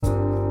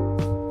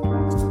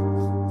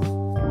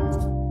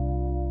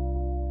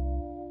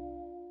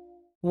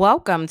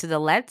Welcome to the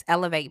Let's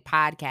Elevate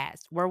podcast,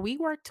 where we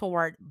work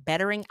toward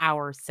bettering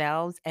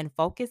ourselves and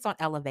focus on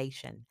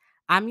elevation.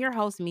 I'm your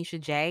host, Misha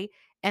J,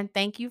 and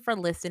thank you for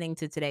listening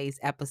to today's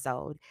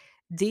episode.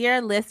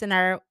 Dear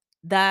listener,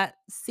 the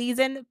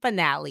season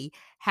finale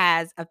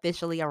has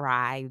officially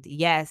arrived.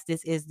 Yes,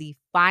 this is the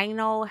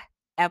final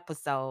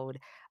episode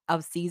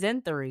of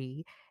season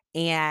 3.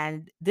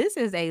 And this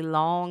is a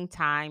long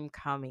time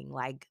coming.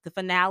 Like the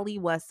finale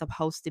was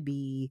supposed to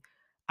be,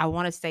 I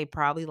want to say,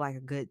 probably like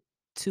a good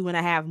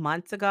 2.5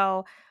 months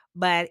ago.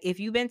 But if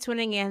you've been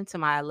tuning in to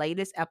my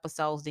latest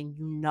episodes, then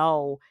you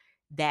know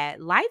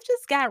that life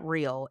just got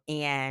real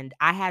and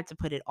I had to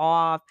put it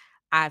off.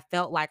 I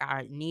felt like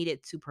I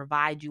needed to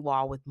provide you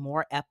all with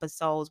more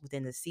episodes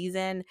within the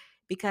season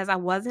because I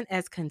wasn't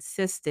as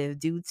consistent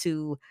due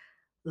to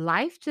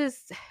life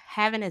just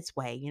having its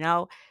way.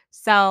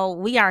 So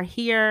we are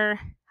here.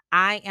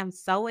 I am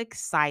so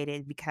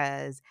excited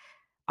because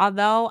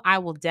although I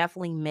will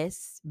definitely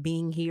miss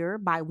being here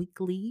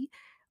bi-weekly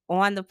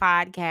on the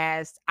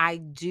podcast, I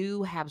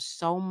do have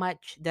so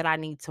much that I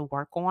need to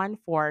work on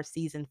for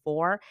season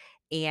 4.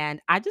 And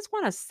I just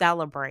want to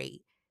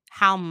celebrate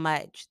how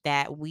much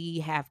that we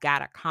have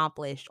got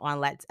accomplished on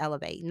Let's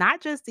Elevate,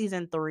 not just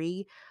season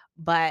 3,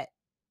 but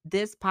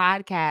this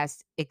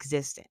podcast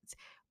existence.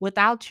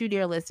 Without you,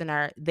 dear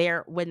listener,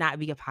 there would not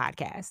be a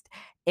podcast.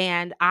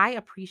 And I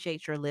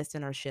appreciate your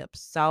listenership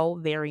so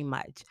very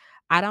much.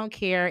 I don't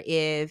care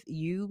if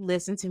you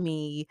listen to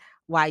me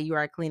while you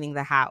are cleaning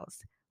the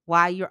house,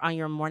 while you're on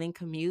your morning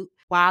commute,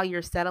 while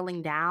you're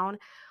settling down,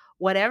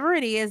 whatever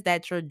it is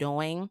that you're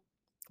doing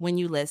when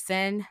you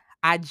listen.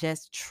 I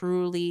just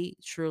truly,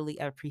 truly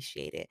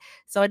appreciate it.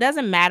 So it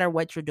doesn't matter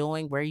what you're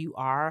doing, where you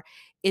are.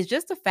 It's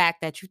just the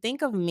fact that you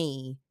think of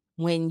me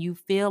when you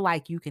feel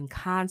like you can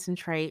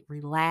concentrate,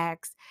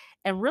 relax,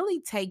 and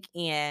really take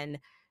in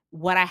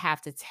what I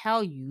have to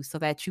tell you so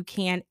that you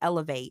can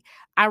elevate.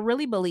 I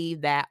really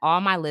believe that all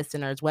my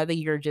listeners, whether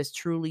you're just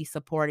truly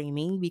supporting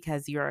me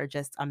because you're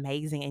just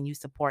amazing and you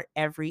support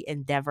every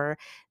endeavor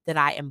that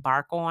I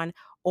embark on,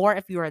 or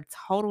if you're a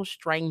total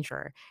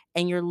stranger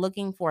and you're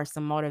looking for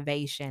some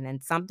motivation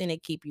and something to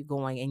keep you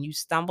going and you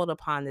stumbled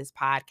upon this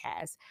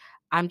podcast,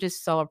 I'm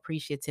just so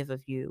appreciative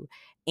of you.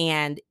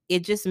 And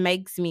it just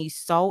makes me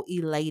so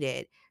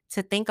elated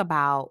to think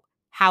about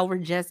how we're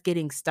just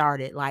getting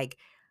started. Like,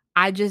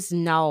 I just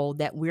know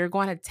that we're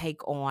going to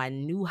take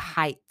on new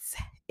heights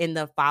in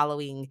the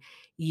following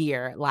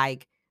year.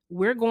 Like,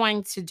 we're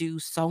going to do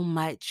so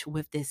much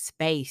with this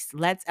space.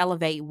 Let's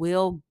Elevate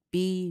will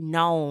be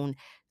known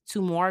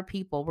to more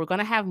people. We're going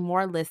to have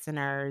more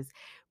listeners.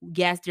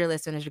 Yes, dear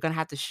listeners, you're going to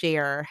have to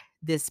share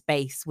this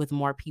space with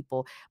more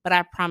people, but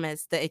I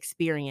promise the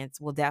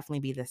experience will definitely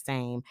be the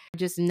same.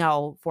 Just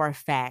know for a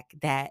fact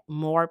that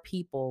more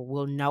people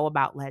will know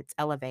about Let's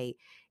Elevate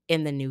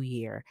in the new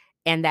year.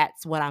 And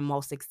that's what I'm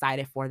most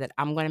excited for, that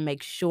I'm going to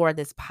make sure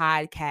this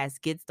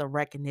podcast gets the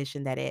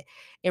recognition that it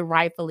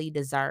rightfully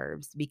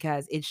deserves,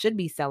 because it should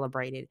be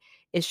celebrated.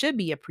 It should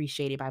be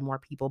appreciated by more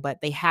people,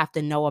 but they have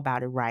to know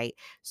about it, right?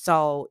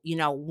 So,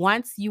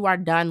 once you are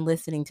done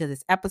listening to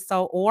this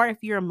episode, or if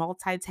you're a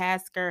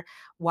multitasker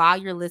while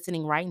you're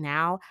listening right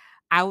now,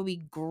 I would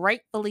be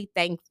gratefully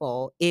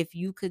thankful if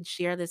you could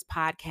share this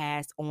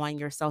podcast on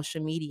your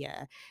social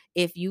media,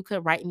 if you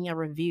could write me a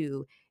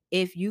review,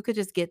 if you could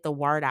just get the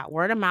word out.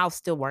 Word of mouth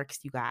still works,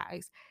 you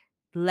guys.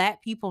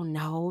 Let people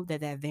know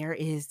that there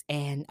is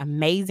an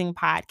amazing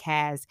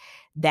podcast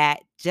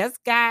that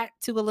just got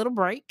to a little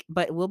break,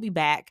 but we'll be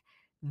back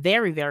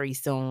very, very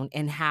soon,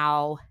 and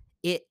how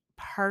it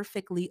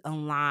perfectly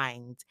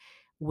aligns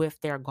with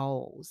their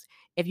goals.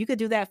 If you could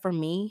do that for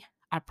me,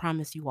 I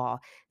promise you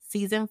all,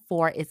 season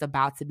 4 is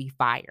about to be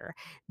fire,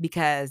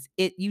 because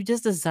you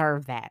just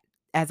deserve that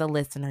as a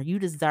listener. You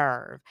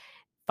deserve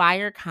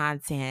fire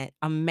content,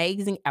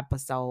 amazing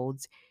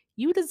episodes.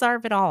 You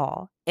deserve it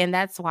all. And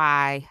that's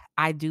why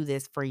I do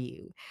this for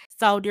you.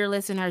 So, dear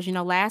listeners,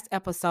 last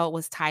episode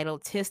was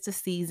titled "Tis the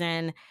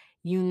Season."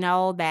 You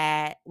know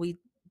that we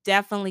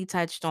definitely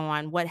touched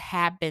on what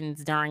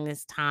happens during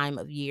this time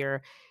of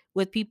year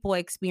with people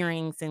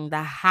experiencing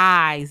the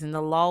highs and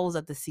the lows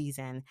of the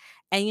season.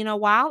 And,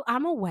 while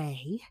I'm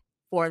away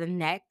for the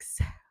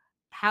next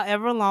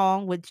however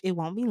long, which it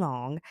won't be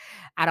long.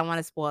 I don't want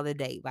to spoil the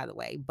date, by the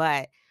way.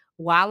 But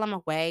while I'm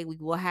away, we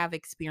will have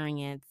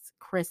experienced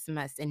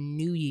Christmas and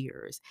New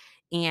Year's.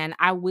 And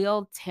I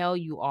will tell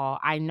you all,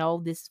 I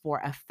know this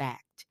for a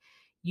fact.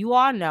 You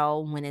all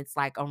know when it's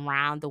like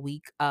around the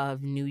week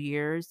of New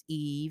Year's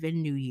Eve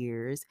and New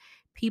Year's,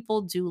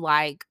 people do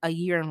like a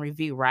year in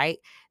review, right?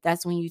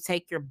 That's when you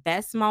take your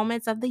best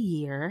moments of the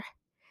year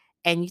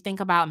and you think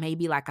about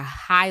maybe like a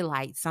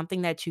highlight,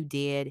 something that you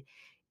did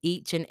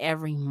each and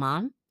every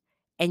month,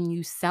 and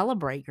you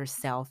celebrate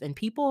yourself. And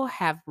people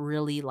have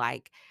really,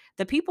 like,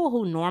 the people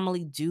who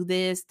normally do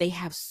this, they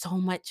have so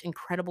much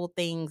incredible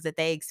things that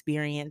they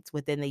experience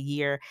within the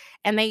year,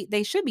 and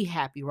they should be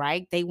happy,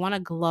 right? They want to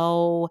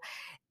glow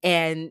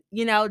and,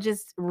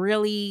 just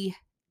really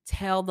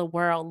tell the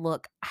world,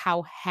 look,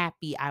 how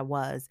happy I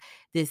was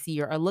this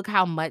year, or look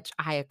how much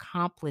I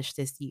accomplished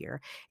this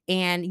year.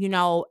 And,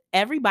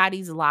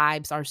 everybody's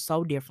lives are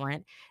so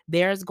different.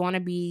 There's going to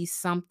be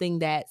something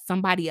that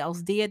somebody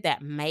else did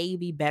that may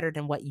be better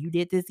than what you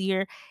did this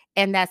year.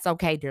 And that's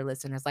okay, dear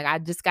listeners. Like, I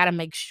just got to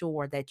make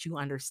sure that you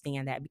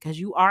understand that, because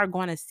you are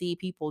going to see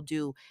people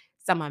do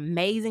some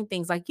amazing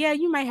things. Like, yeah,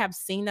 you may have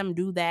seen them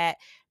do that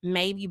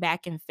maybe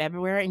back in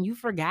February and you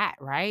forgot,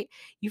 right?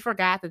 You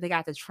forgot that they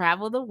got to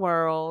travel the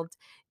world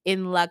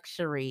in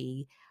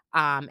luxury.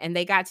 And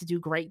they got to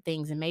do great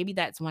things. And maybe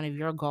that's one of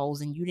your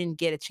goals, and you didn't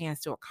get a chance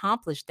to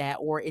accomplish that,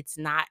 or it's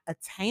not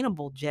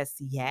attainable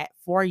just yet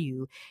for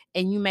you.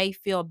 And you may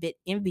feel a bit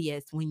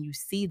envious when you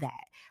see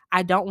that.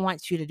 I don't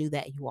want you to do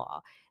that, you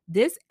all.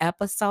 This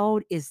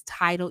episode is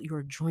titled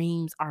Your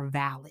Dreams Are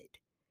Valid.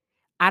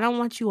 I don't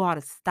want you all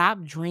to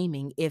stop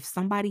dreaming. If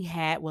somebody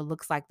had what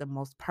looks like the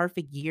most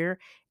perfect year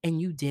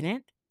and you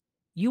didn't,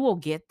 you will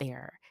get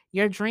there.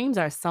 Your dreams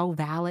are so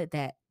valid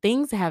that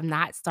things have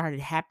not started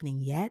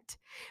happening yet,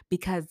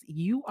 because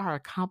you are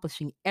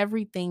accomplishing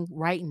everything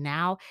right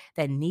now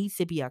that needs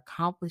to be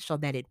accomplished so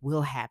that it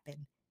will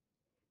happen.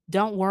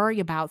 Don't worry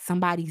about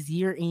somebody's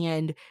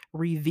year-end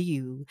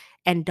review,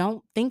 and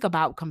don't think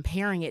about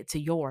comparing it to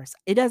yours.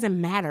 It doesn't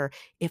matter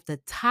if the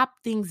top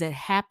things that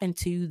happened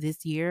to you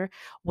this year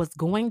was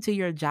going to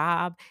your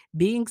job,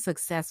 being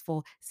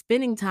successful,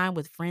 spending time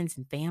with friends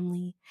and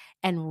family,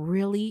 and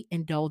really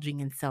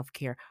indulging in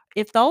self-care.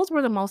 If those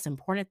were the most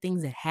important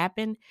things that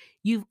happened,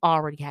 you've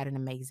already had an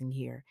amazing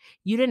year.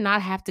 You did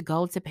not have to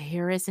go to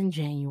Paris in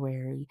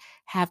January,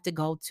 have to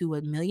go to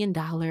 $1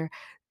 million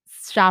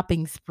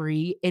shopping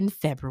spree in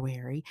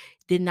February,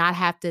 did not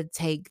have to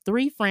take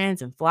 3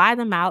 friends and fly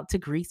them out to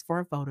Greece for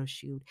a photo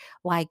shoot.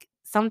 Like,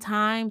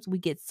 sometimes we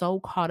get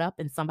so caught up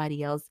in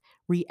somebody else's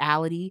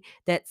reality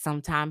that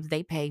sometimes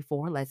they pay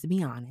for, let's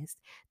be honest,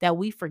 that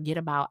we forget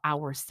about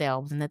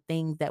ourselves and the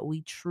things that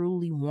we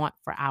truly want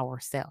for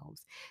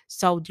ourselves.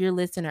 So, dear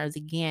listeners,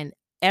 again,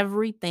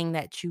 everything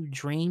that you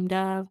dreamed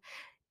of,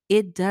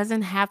 it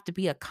doesn't have to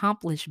be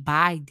accomplished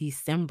by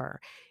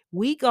December.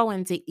 We go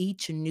into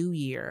each new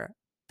year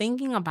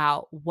thinking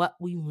about what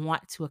we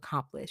want to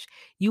accomplish.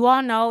 You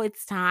all know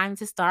it's time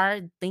to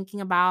start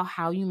thinking about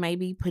how you may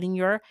be putting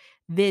your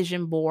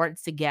vision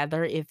boards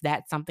together, if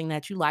that's something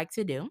that you like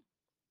to do.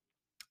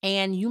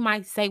 And you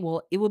might say,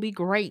 well, it would be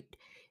great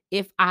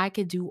if I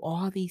could do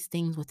all these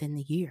things within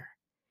the year.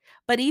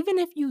 But even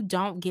if you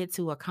don't get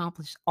to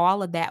accomplish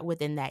all of that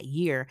within that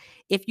year,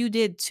 if you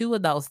did two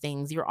of those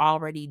things, you're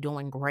already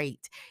doing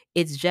great.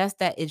 It's just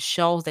that it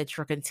shows that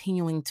you're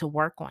continuing to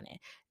work on it.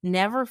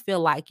 Never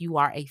feel like you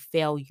are a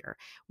failure.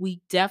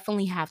 We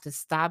definitely have to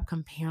stop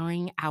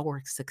comparing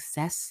our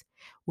success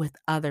with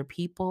other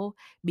people,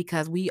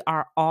 because we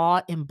are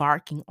all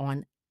embarking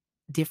on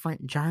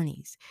different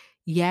journeys.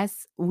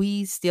 Yes,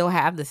 we still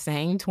have the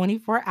same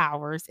 24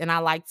 hours, and I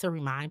like to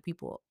remind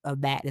people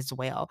of that as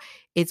well.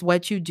 It's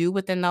what you do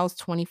within those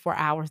 24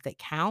 hours that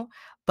count,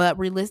 but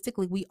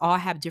realistically, we all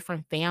have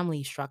different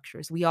family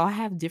structures. We all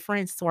have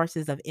different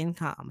sources of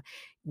income.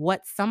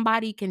 What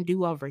somebody can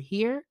do over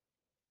here,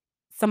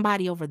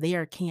 somebody over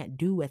there can't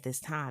do at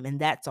this time, and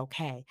that's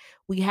okay.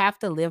 We have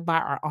to live by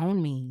our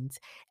own means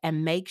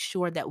and make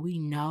sure that we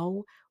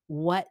know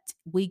what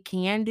we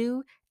can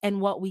do and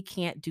what we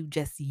can't do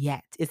just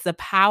yet. It's the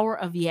power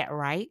of yet,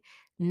 right?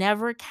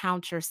 Never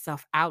count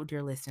yourself out,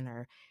 dear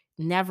listener.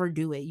 Never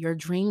do it. Your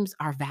dreams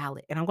are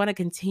valid. And I'm going to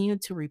continue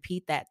to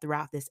repeat that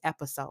throughout this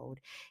episode,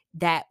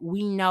 that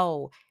we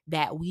know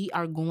that we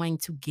are going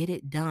to get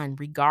it done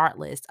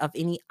regardless of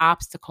any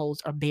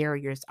obstacles or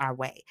barriers our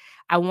way.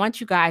 I want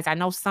you guys, I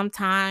know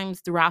sometimes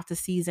throughout the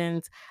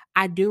seasons,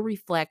 I do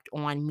reflect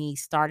on me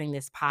starting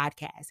this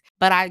podcast,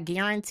 but I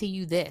guarantee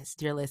you this,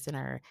 dear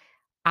listener,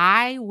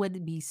 I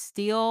would be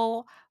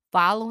still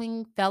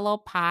following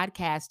fellow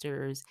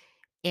podcasters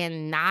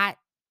and not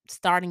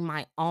starting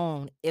my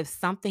own if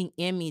something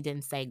in me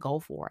didn't say go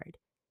for it.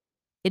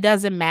 It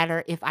doesn't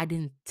matter if I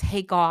didn't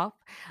take off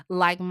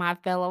like my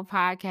fellow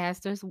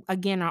podcasters.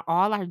 Again,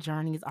 all our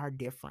journeys are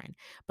different.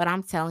 But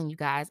I'm telling you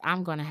guys,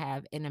 I'm going to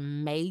have an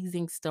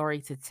amazing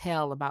story to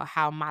tell about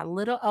how my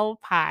little old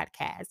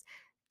podcast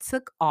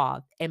took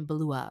off and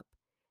blew up.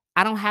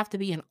 I don't have to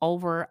be an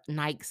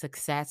overnight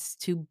success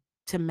to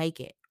make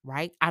it,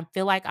 right? I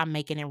feel like I'm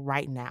making it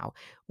right now.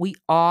 We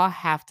all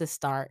have to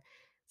start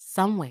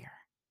somewhere.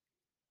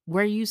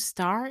 Where you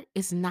start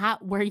is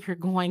not where you're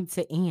going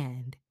to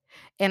end.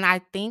 And I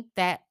think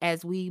that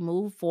as we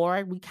move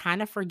forward, we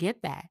kind of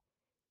forget that.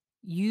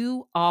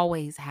 You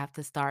always have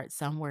to start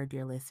somewhere,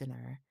 dear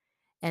listener.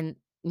 And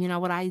you know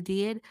what I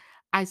did?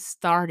 I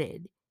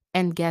started.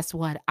 And guess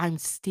what? I'm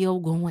still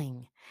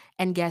going.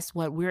 And guess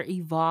what? We're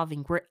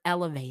evolving, we're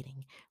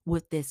elevating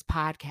with this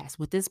podcast,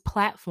 with this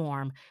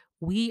platform.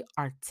 We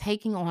are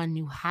taking on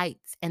new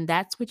heights. And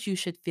that's what you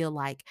should feel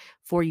like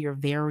for your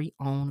very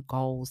own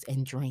goals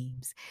and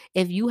dreams.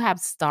 If you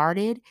have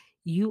started,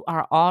 you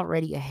are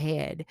already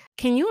ahead.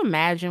 Can you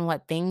imagine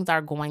what things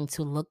are going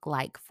to look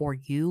like for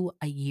you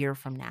a year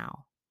from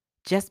now?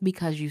 just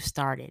because you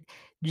started,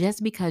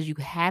 just because you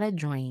had a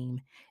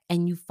dream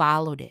and you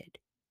followed it.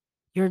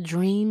 Your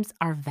dreams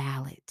are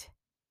valid.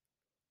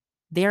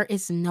 There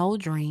is no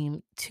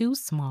dream too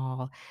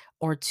small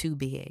or too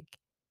big.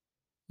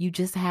 You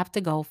just have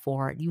to go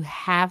for it. You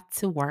have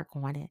to work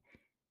on it.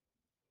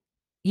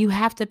 You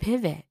have to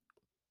pivot.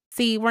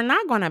 See, we're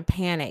not going to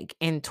panic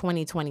in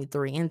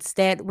 2023.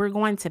 Instead, we're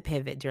going to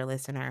pivot, dear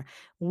listener.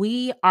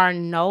 We are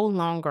no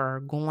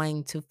longer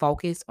going to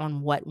focus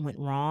on what went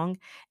wrong.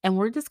 And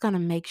we're just going to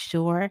make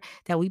sure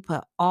that we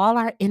put all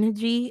our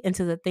energy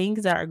into the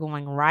things that are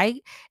going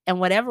right. And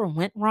whatever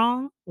went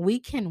wrong, we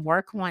can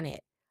work on it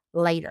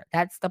later.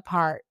 That's the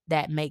part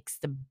that makes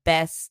the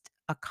best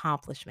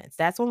accomplishments.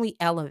 That's when we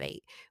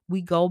elevate.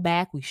 We go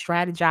back, we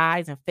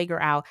strategize and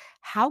figure out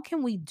how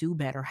can we do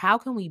better? How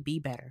can we be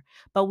better?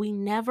 But we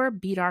never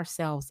beat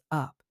ourselves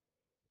up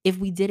if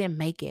we didn't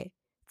make it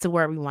to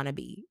where we want to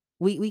be.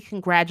 We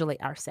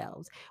congratulate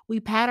ourselves. We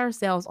pat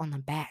ourselves on the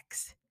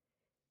backs.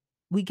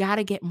 We got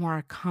to get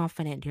more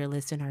confident, dear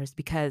listeners,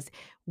 because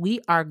we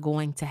are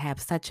going to have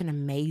such an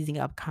amazing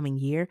upcoming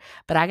year.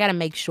 But I got to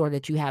make sure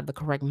that you have the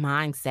correct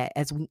mindset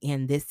as we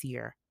end this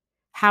year.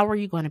 How are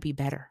you going to be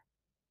better?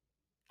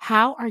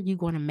 How are you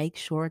going to make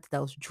sure that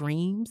those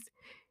dreams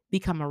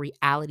become a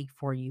reality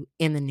for you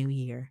in the new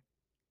year?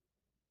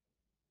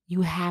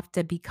 You have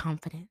to be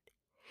confident.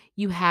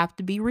 You have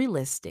to be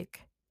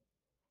realistic,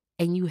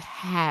 and you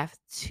have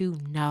to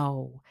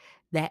know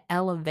that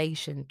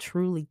elevation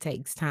truly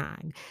takes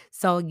time.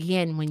 So,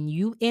 again, when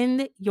you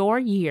end your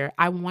year,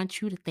 I want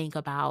you to think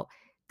about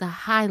the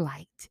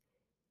highlight.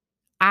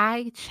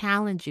 I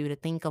challenge you to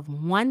think of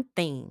one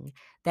thing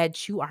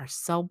that you are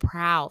so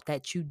proud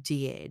that you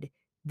did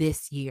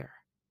this year.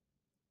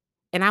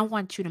 And I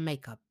want you to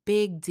make a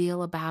big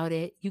deal about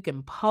it. You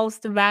can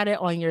post about it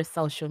on your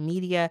social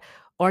media,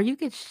 or you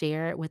could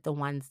share it with the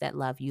ones that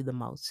love you the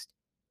most.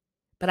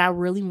 But I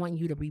really want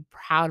you to be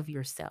proud of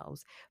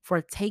yourselves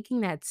for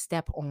taking that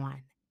step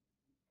on,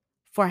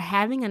 for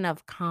having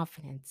enough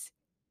confidence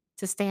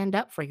to stand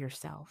up for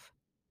yourself,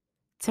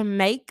 to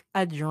make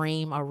a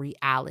dream a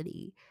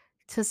reality,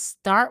 to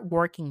start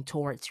working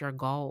towards your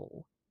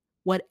goal,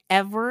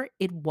 whatever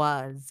it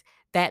was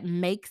that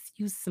makes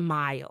you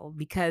smile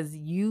because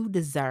you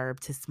deserve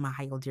to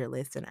smile, dear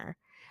listener.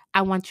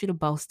 I want you to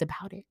boast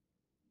about it.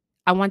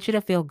 I want you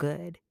to feel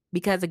good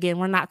because, again,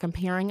 we're not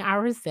comparing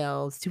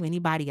ourselves to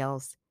anybody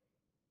else.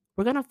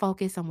 We're going to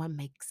focus on what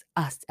makes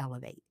us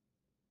elevate.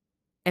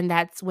 And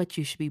that's what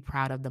you should be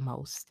proud of the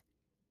most.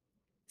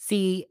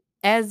 See,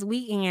 as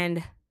we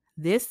end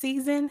this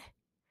season,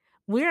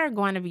 we are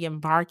going to be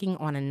embarking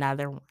on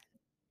another one.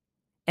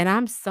 And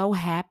I'm so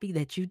happy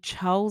that you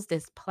chose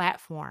this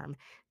platform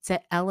to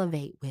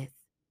elevate with.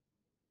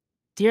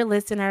 Dear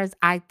listeners,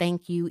 I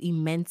thank you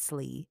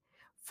immensely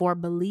for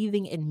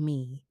believing in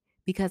me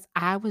because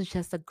I was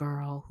just a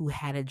girl who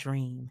had a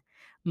dream.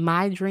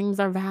 My dreams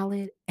are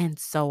valid and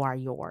so are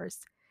yours.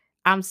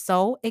 I'm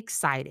so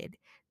excited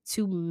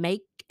to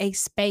make a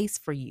space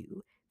for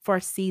you for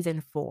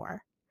season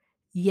 4.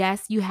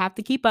 Yes, you have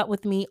to keep up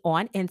with me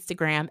on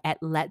Instagram at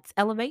Let's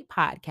Elevate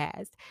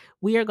Podcast.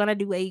 We are going to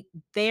do a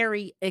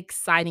very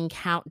exciting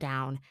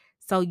countdown.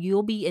 So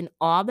you'll be in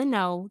all the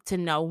know to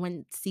know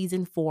when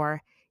season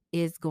 4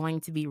 is going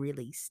to be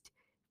released.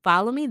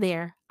 Follow me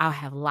there. I'll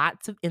have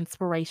lots of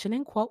inspiration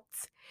and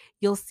quotes.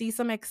 You'll see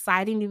some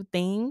exciting new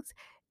things,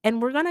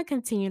 and we're going to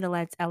continue to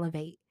Let's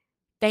Elevate.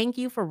 Thank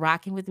you for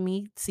rocking with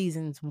me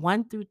seasons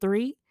 1 through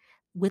 3.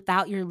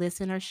 Without your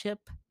listenership,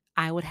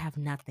 I would have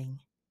nothing.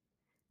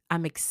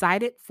 I'm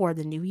excited for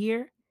the new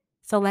year.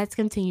 So let's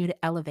continue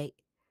to elevate.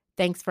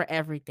 Thanks for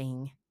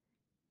everything.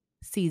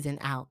 Season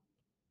out.